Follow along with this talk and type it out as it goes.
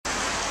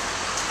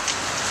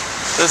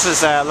This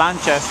is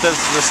Lanchester. This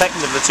is the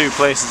second of the two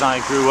places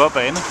I grew up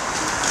in,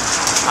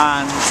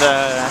 and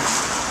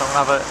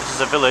this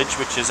is a village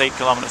which is 8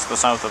 kilometres to the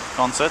south of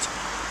Concert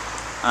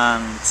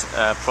and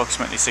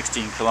approximately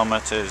 16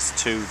 kilometres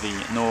to the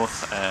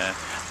north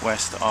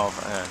west of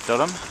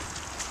Durham.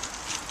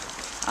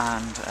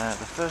 And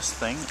the first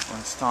thing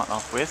we'll start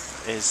off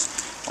with is,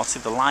 I'll see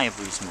the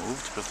library's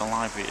moved, because the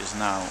library is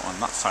now on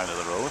that side of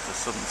the road, the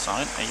southern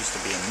side. It used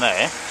to be in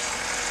there.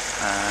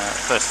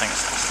 First thing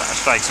that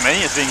strikes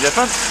me as being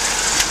different.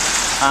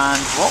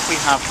 And what we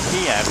have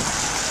here,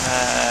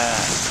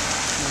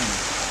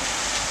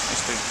 is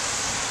to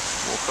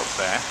walk up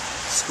there.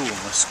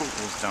 The school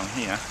is down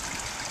here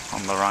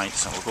on the right,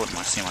 so we'll go to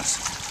my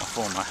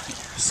former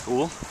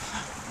school.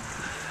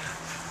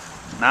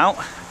 Now,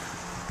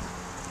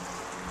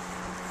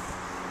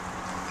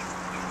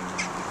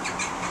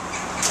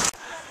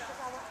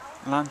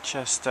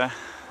 Lanchester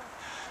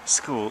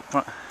School,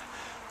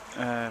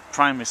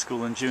 primary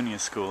school and junior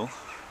school.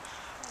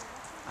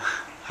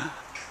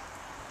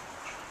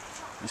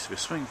 Used to be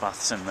swing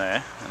baths in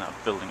there, in that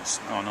building.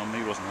 Oh no,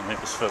 maybe it wasn't, maybe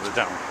it was further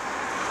down.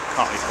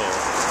 Can't recall.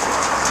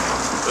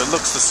 But it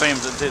looks the same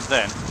as it did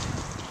then,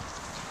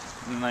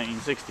 in the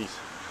 1960s.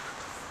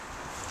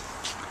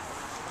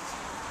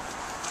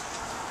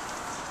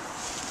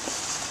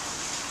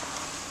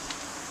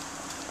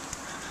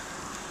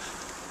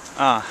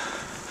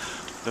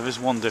 There is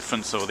one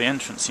difference though, the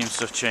entrance seems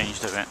to have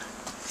changed a bit.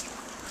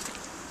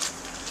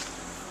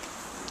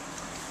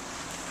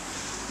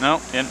 No,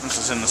 the entrance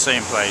is in the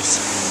same place.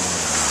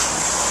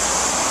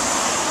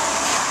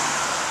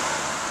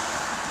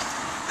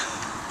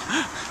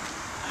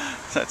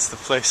 That's the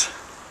place.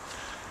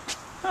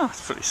 Oh,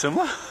 it's pretty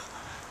similar.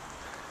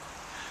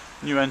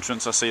 New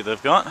entrance I see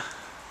they've got.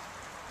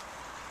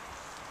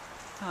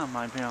 Oh,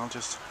 maybe I'll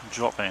just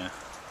drop in.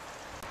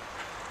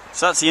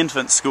 So that's the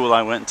infant school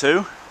I went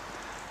to.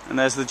 And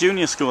there's the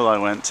junior school I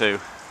went to,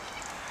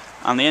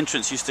 and the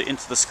entrance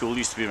into the school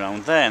used to be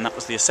around there, and that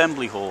was the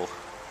assembly hall.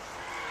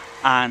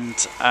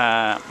 And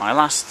my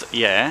last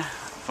year,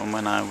 from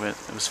when there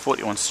was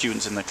 41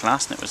 students in the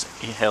class, and it was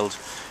held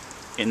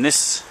in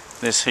this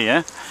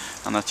here,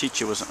 and the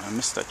teacher was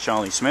Mr.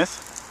 Charlie Smith,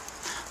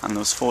 and there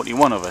was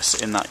 41 of us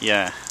in that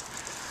year.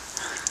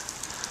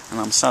 And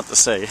I'm sad to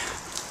say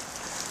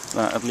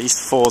that at least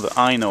 4 that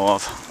I know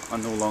of are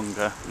no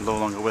longer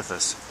with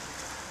us.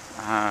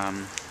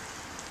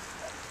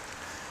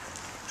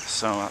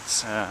 So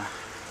that's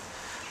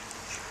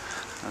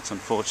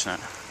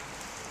unfortunate.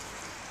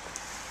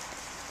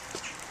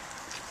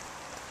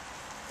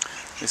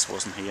 This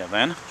wasn't here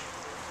then,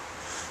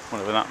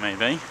 whatever that may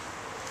be.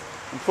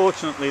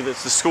 Unfortunately,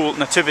 there's the school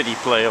nativity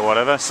play or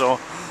whatever, so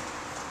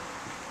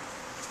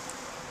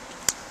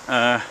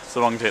it's the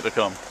wrong day to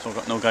come. So I've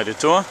got no guided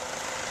tour.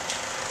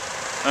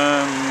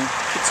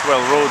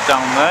 Kidswell Road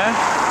down there.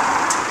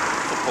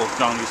 Football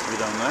ground used to be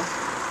down there.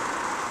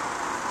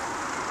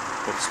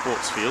 Or the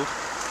sports field.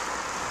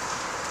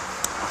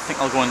 I think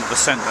I'll go into the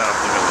centre of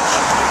the village.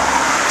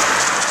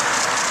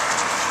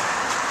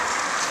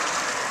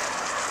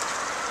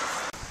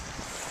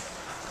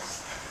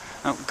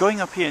 Now, going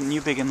up here in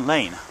Newbiggin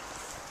Lane,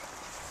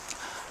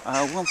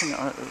 one thing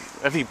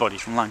everybody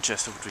from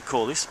Lanchester would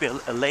recall, there used to be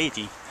a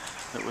lady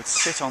that would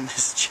sit on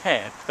this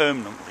chair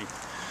permanently,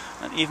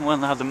 and even when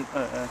they had the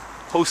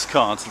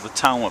postcards of the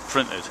town were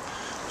printed,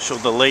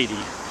 showed the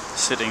lady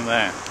sitting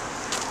there.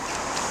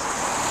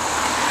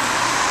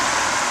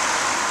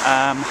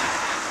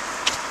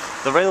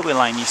 The railway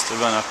line used to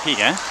run up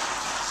here,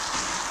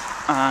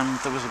 and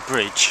there was a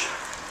bridge,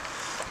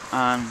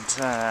 and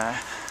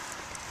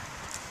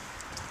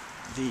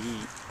the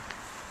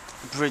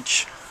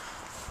bridge,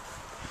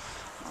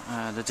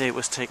 the day it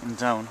was taken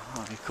down,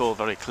 I recall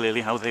very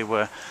clearly how they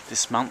were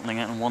dismantling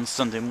it, and one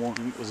Sunday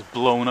morning it was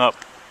blown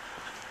up.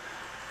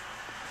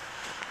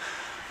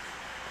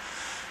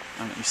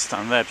 And it used to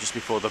stand there just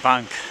before the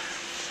bank.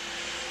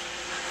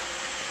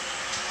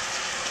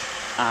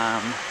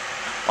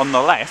 On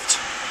the left,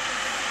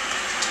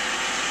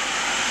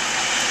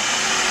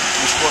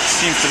 what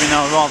seems to be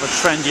now a rather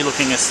trendy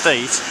looking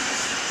estate.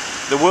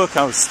 The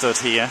workhouse stood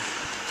here,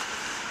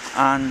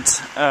 and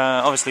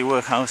obviously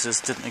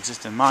workhouses didn't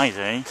exist in my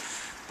day,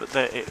 but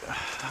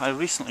I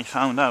recently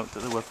found out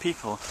that there were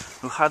people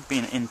who had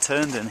been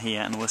interned in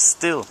here and were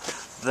still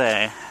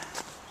there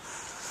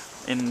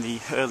in the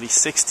early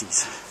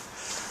 60s.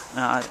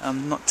 Now,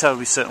 I'm not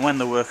terribly certain when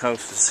the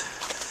workhouses,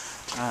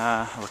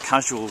 or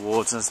casual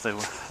wards as they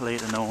were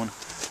later known,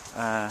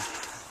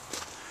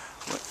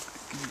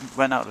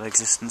 went out of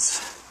existence.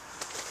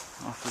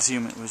 I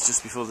presume it was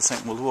just before the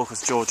Second World War,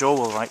 because George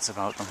Orwell writes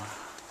about them.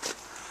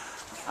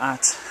 I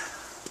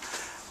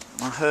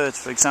heard,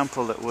 for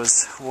example, that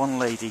was one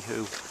lady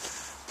who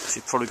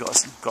she probably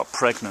got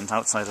pregnant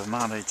outside of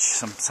marriage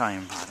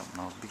sometime, I don't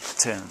know, the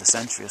turn of the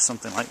century or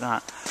something like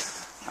that,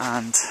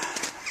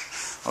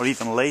 or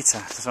even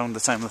later, around the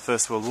time of the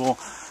First World War,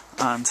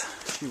 and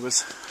she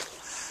was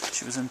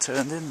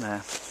interned in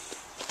there,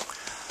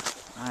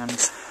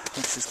 and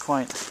which is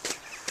quite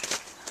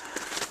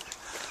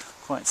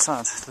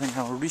sad to think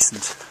how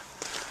recent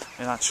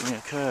it actually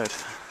occurred.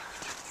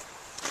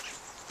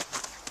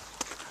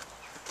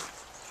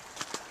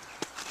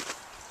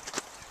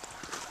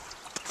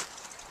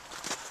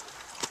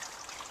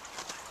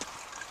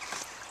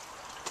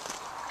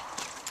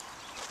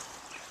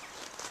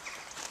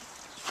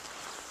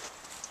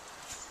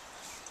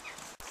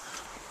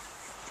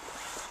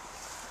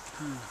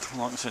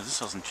 Like I said, this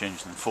hasn't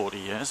changed in 40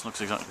 years,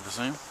 looks exactly the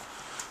same.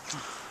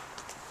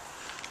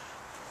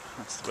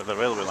 That's where the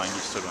railway line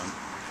used to run.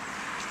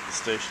 The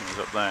station is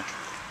up there.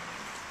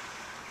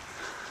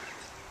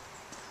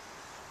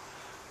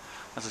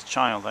 As a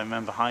child, I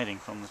remember hiding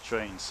from the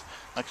trains.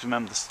 I can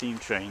remember the steam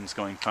trains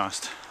going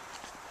past.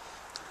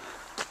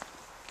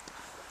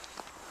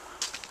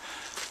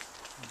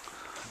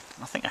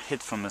 I think I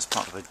hid from this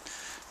part of a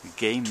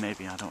game,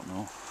 maybe, I don't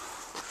know.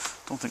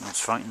 Don't think I was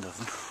frightened of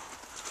them.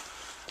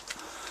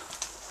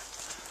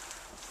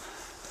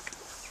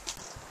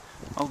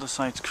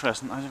 Aldersides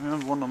Crescent. I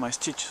remember one of my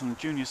teachers from the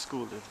junior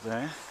school lived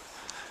there.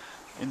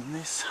 In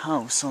this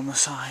house on the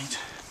side,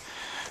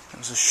 there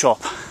was a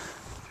shop.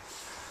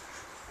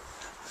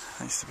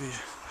 There used to be,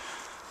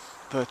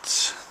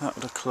 but that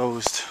would have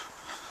closed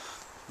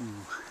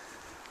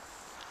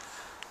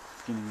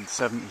beginning in the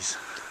 70s.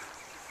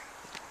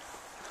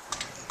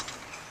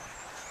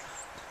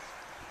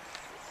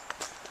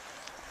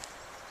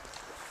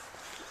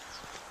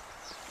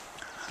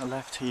 I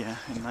left here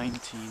in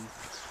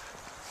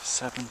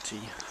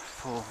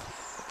 1974.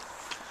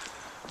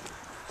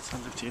 So I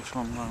lived here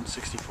from around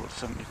 64 to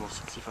 74,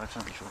 65,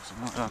 74,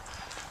 something like that.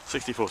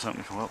 64,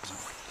 74, that was it.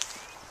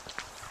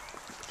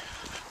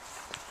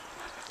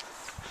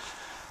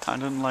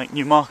 And unlike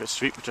Newmarket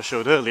Street, which I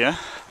showed earlier,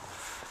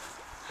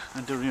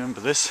 I do remember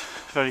this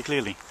very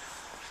clearly.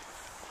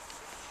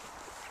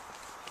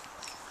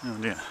 Oh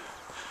dear.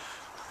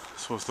 I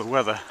suppose the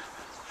weather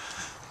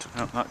took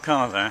out that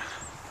car there.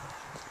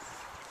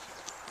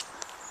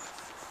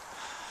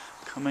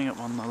 Coming up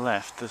on the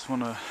left, there's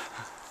one of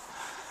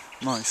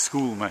my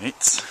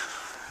schoolmates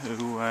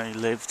who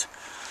lived,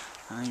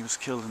 and he was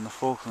killed in the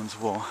Falklands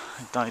War.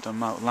 He died on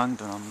Mount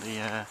Langdon on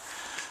the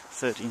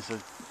 13th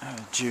of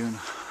June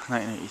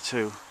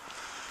 1982,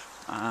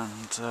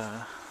 and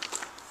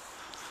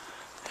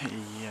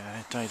he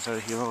died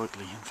very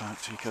heroically, in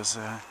fact, because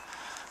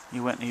he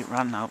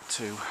ran out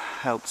to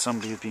help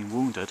somebody who'd been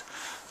wounded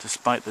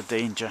despite the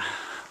danger,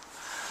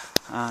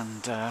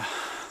 and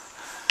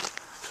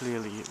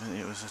clearly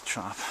it was a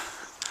trap.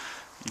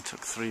 He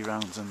took 3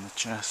 rounds in the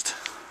chest.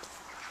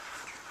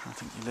 I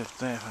think he lived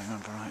there, if I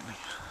remember rightly.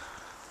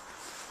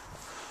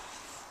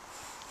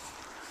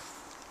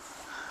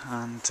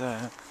 And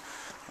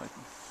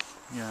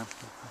yeah, I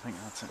think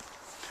that's it.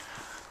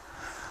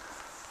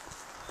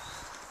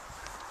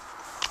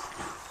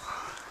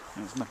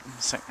 It was the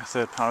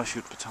 3rd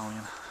Parachute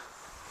Battalion.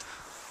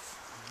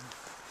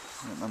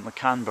 And then the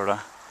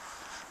Canberra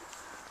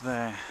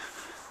there.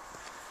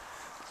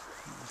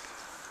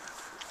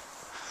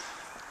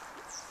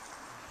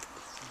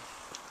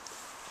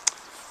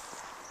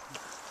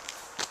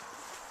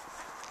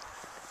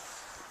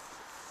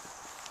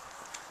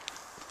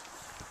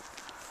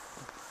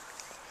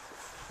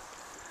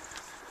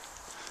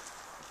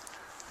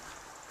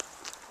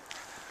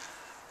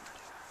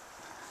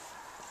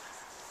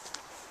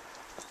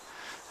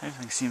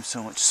 Everything seems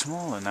so much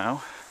smaller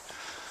now,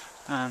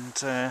 and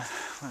when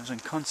I was in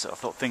concert I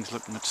thought things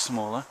looked much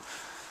smaller,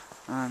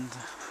 and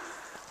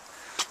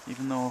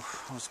even though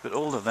I was a bit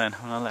older then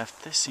when I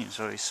left, this seems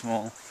very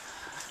small.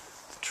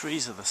 The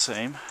trees are the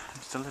same. I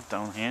used to live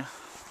down here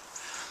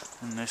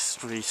in this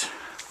street.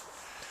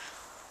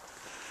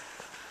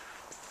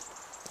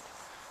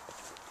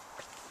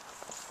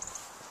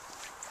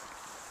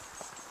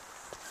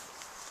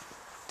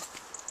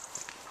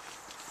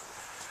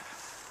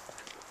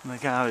 The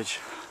garage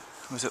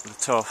was at the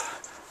top.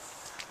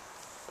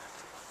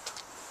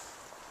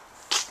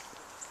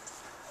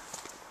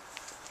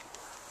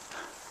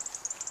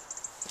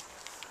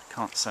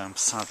 Can't say I'm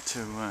sad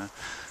to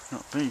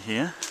not be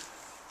here.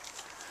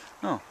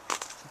 Oh,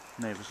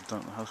 neighbours have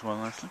done the house well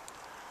nicely.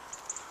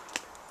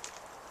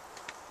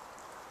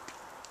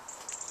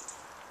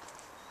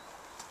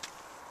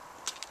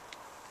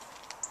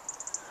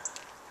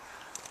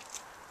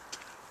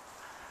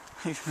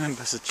 I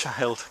remember as a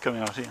child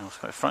coming out here, I was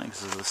quite frightened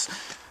because of this.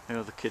 You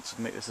know, the kids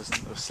would make this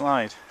into a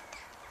slide.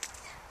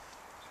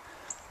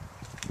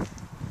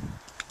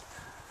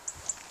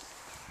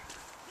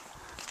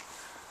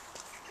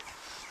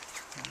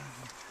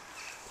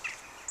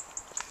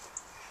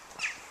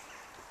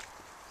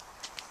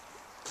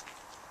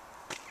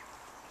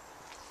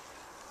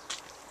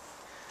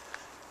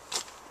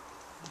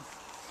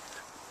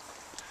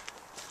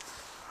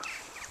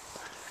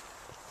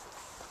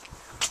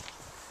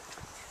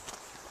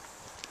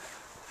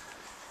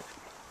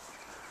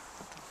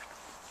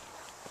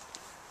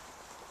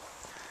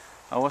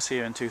 I was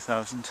here in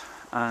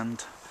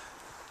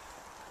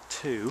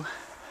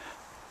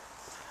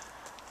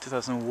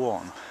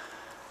 2001,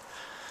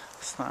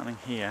 standing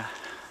here,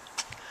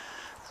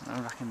 and I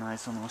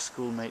recognised one of my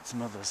schoolmates'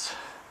 mothers.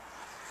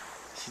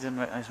 She didn't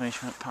recognise me,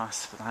 she went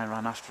past, but I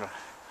ran after her.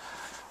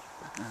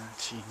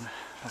 She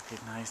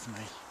recognised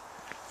me.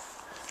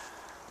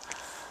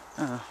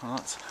 Oh,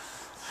 well,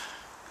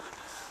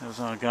 that was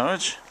our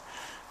garage.